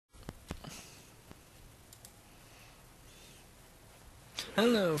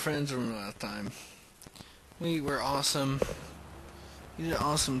Hello, friends from last time. We were awesome. We did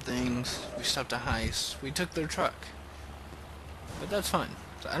awesome things. We stopped a heist. We took their truck. But that's fine.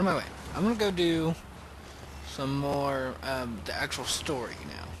 So out of my way. I'm gonna go do some more the actual story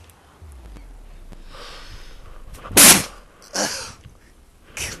now.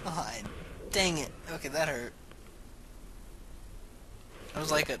 God dang it. Okay, that hurt. I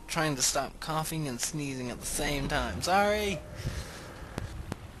was like trying to stop coughing and sneezing at the same time. Sorry.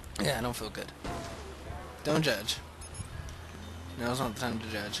 Yeah, I don't feel good. Don't judge. Now's not the time to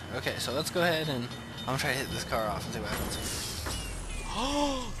judge. Okay, so let's go ahead and I'm gonna try to hit this car off and see what happens.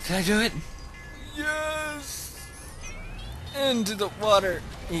 Oh, did I do it? Yes! Into the water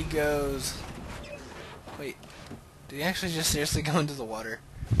he goes. Wait, did he actually just seriously go into the water?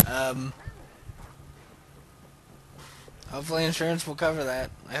 Hopefully insurance will cover that.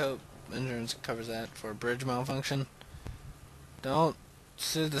 I hope insurance covers that for a bridge malfunction. Don't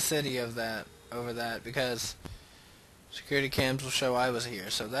sue the city of that over that because security cams will show I was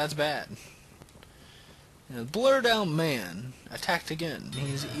here, so that's bad. You know, blurred out man attacked again.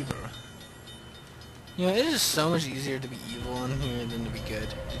 He's evil. You know, it is so much easier to be evil in here than to be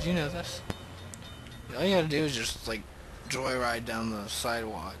good. Did you know this? All you gotta do is just, like, joyride down the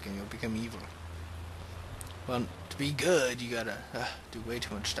sidewalk and you'll become evil. Well, to be good, you gotta do way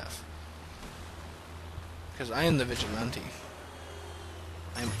too much stuff. Because I am the vigilante.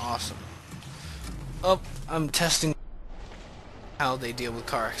 I'm awesome. Oh, I'm testing how they deal with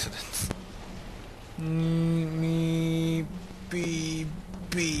car accidents. Me, beep,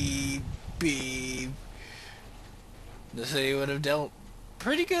 beep, beep. The city would have dealt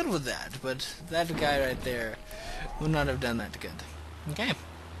pretty good with that, but that guy right there would not have done that good. Okay.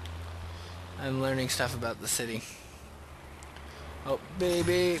 I'm learning stuff about the city. Oh, beep,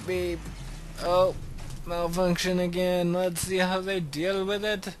 beep, beep. Oh, malfunction again. Let's see how they deal with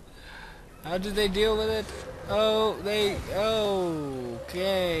it. How did they deal with it? Oh,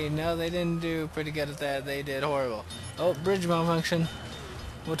 okay. No, they didn't do pretty good at that. They did horrible. Oh, bridge malfunction.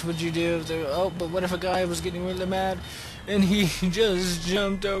 What would you do if there... Oh, but what if a guy was getting really mad and he just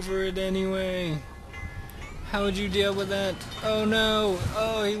jumped over it anyway? How would you deal with that? Oh, no.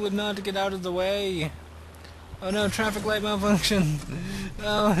 Oh, he would not get out of the way. Oh, no, traffic light malfunction.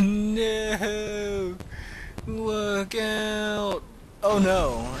 Oh, no. Look out. Oh,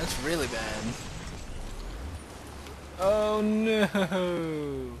 no. That's really bad. Oh, no.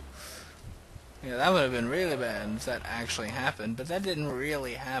 Yeah, that would have been really bad if that actually happened, but that didn't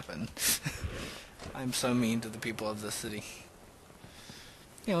really happen. I'm so mean to the people of this city.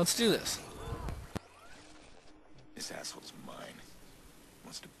 Yeah, let's do this. This asshole's mine.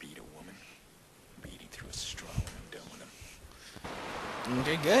 Wants to beat a woman. Beating through a straw when I'm done with him.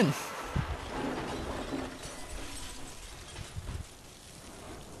 Okay, good.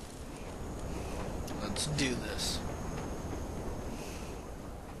 Let's do this.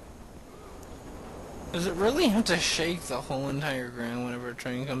 Does it really have to shake the whole entire ground whenever a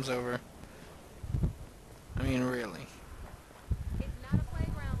train comes over? I mean, really. It's not a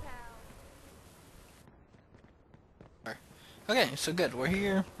playground, pal. Okay, so good. We're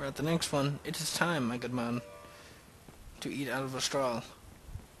here. We're at the next one. It is time, my good man, to eat out of a straw.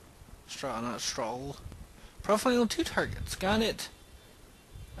 Straw, not stroll. Profile 2 targets. Got it.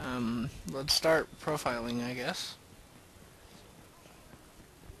 Let's start profiling, I guess.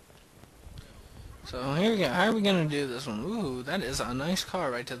 So here we go. How are we gonna do this one? Ooh, that is a nice car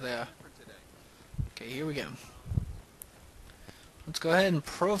right to there. Okay, here we go. Let's go ahead and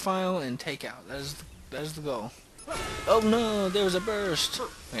profile and take out. That is the goal. Oh no, there was a burst.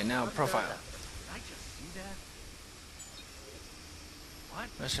 Okay, now profile.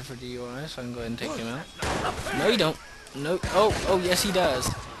 Arrested for DUI, so I can go ahead and take him out. No, you don't. No. Oh, yes, he does.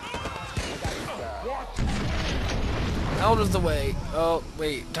 Out of the way. Oh,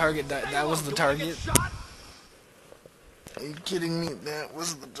 wait, target, that was the target? Are you kidding me? That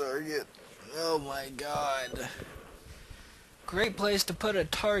was the target. Oh my god. Great place to put a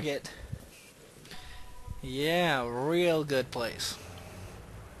target. Yeah, real good place.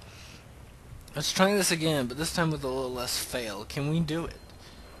 Let's try this again, but this time with a little less fail. Can we do it?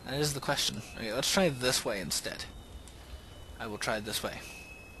 That is the question. Okay, let's try this way instead. I will try this way.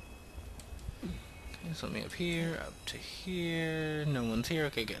 Okay, so let me up here, up to here. No one's here.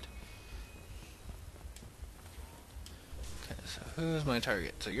 Okay, good. Okay, so who's my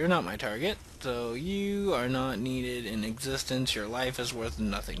target? So you're not my target. So you are not needed in existence. Your life is worth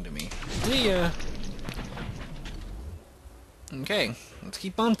nothing to me. See ya! Okay, let's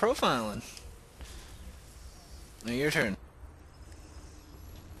keep on profiling. Now your turn.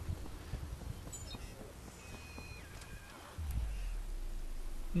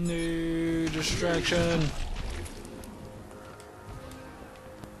 No distraction.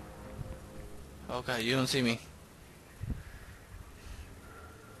 Oh god, you don't see me.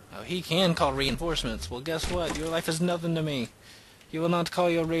 Oh, he can call reinforcements. Well, guess what? Your life is nothing to me. You will not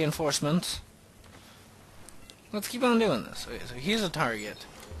call your reinforcements. Let's keep on doing this. Okay, so he's a target.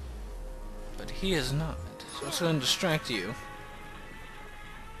 But he is not. So it's going to distract you.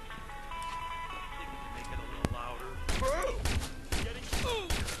 Make it a little louder.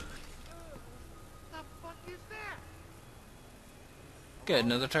 The fuck is that? Good,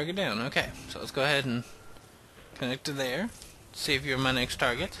 another target down. Okay, so let's go ahead and connect to there. See if you're my next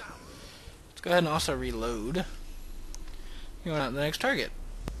target. Let's go ahead and also reload. You're not the next target.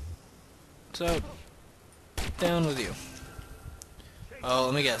 So, down with you. Oh,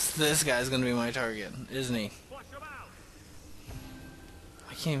 let me guess. This guy's gonna be my target, isn't he? Flush 'em out.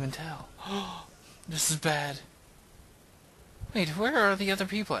 I can't even tell. This is bad. Wait, where are the other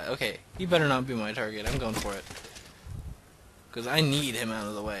people at? Okay, he better not be my target. I'm going for it. Because I need him out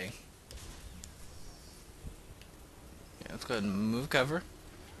of the way. Yeah, let's go ahead and move cover.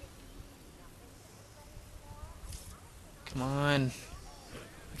 Come on.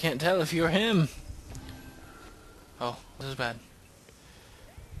 I can't tell if you're him. Oh, this is bad.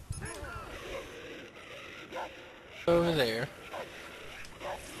 Over there.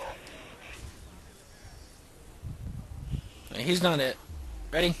 He's not it.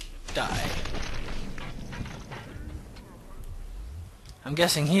 Ready? Die. I'm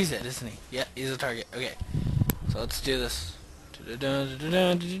guessing he's it, isn't he? Yeah, he's a target. Okay. So let's do this.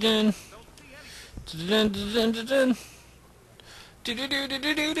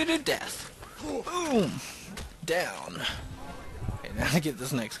 Death. Boom. Down. Okay, now to get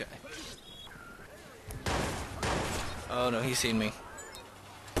this next guy. Oh no, he's seen me.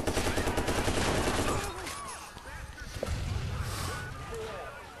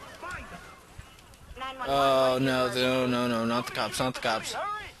 Oh no, no, not the cops, not the cops.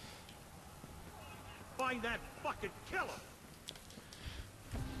 Hurry! Find that fucking killer.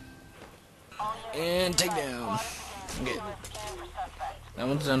 And take down. Okay. That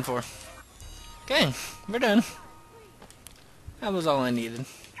one's done for. Okay, we're done. That was all I needed.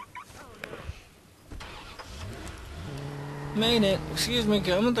 Made it. Excuse me,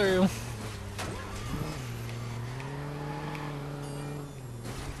 coming through.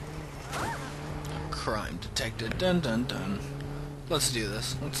 Crime detected. Dun dun dun. Let's do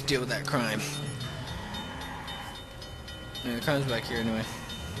this. Let's deal with that crime. Yeah, the crime's back here anyway.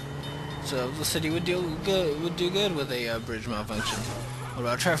 So the city would do good with a bridge malfunction. What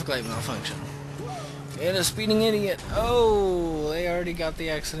about traffic light malfunction? And a speeding idiot. Oh, they already got the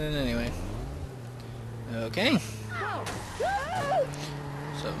accident anyway. Okay.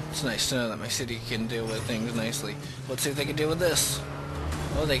 So it's nice to know that my city can deal with things nicely. Let's see if they can deal with this.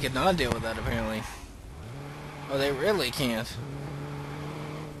 Oh, they could not deal with that apparently. Oh, they really can't.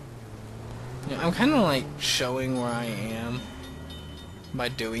 You know, I'm kind of like showing where I am by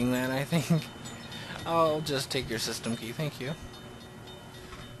doing that, I think. I'll just take your system key, thank you.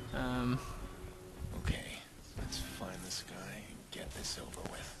 Okay, let's find this guy and get this over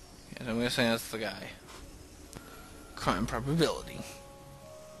with. Yes, I'm gonna say that's the guy. Crime probability.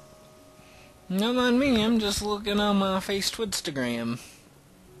 Don't mind me, I'm just looking on my face Twitstagram.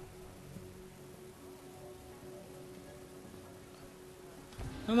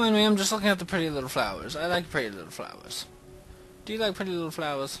 Don't mind me, I'm just looking at the pretty little flowers. I like pretty little flowers. Do you like pretty little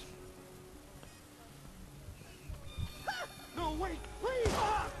flowers? No, wait, please!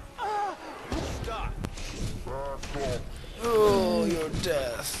 Stop! Oh, your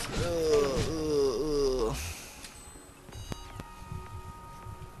death.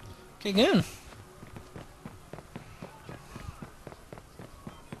 Okay, good.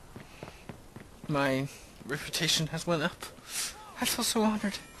 My reputation has went up. I feel so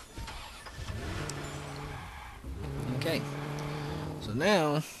honored. Okay. So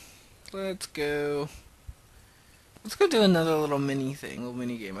now, let's go do another little mini thing, little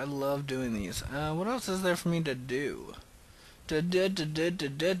mini game. I love doing these. What else is there for me to do? I can do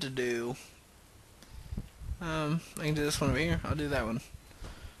this one over here. I'll do that one.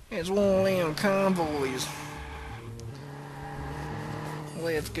 It's one of them convoys.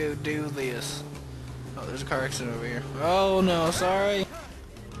 Let's go do this. Oh, there's a car accident over here. Oh no, sorry.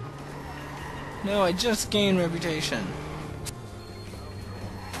 No, I just gained reputation.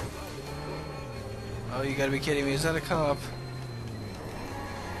 Oh, you gotta be kidding me. Is that a cop?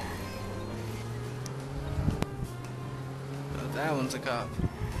 Oh, that one's a cop.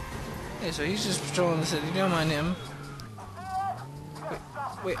 Hey, so he's just patrolling the city. Don't mind him.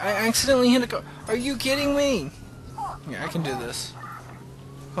 Wait, I accidentally hit a car. Are you kidding me? Yeah, I can do this.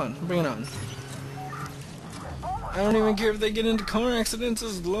 Come on, bring it on. I don't even care if they get into car accidents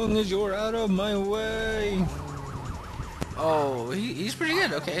as long as you're out of my way. Oh, he's pretty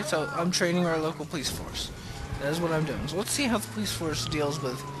good. Okay, so I'm training our local police force. That is what I'm doing. So let's see how the police force deals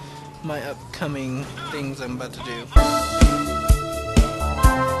with my upcoming things I'm about to do.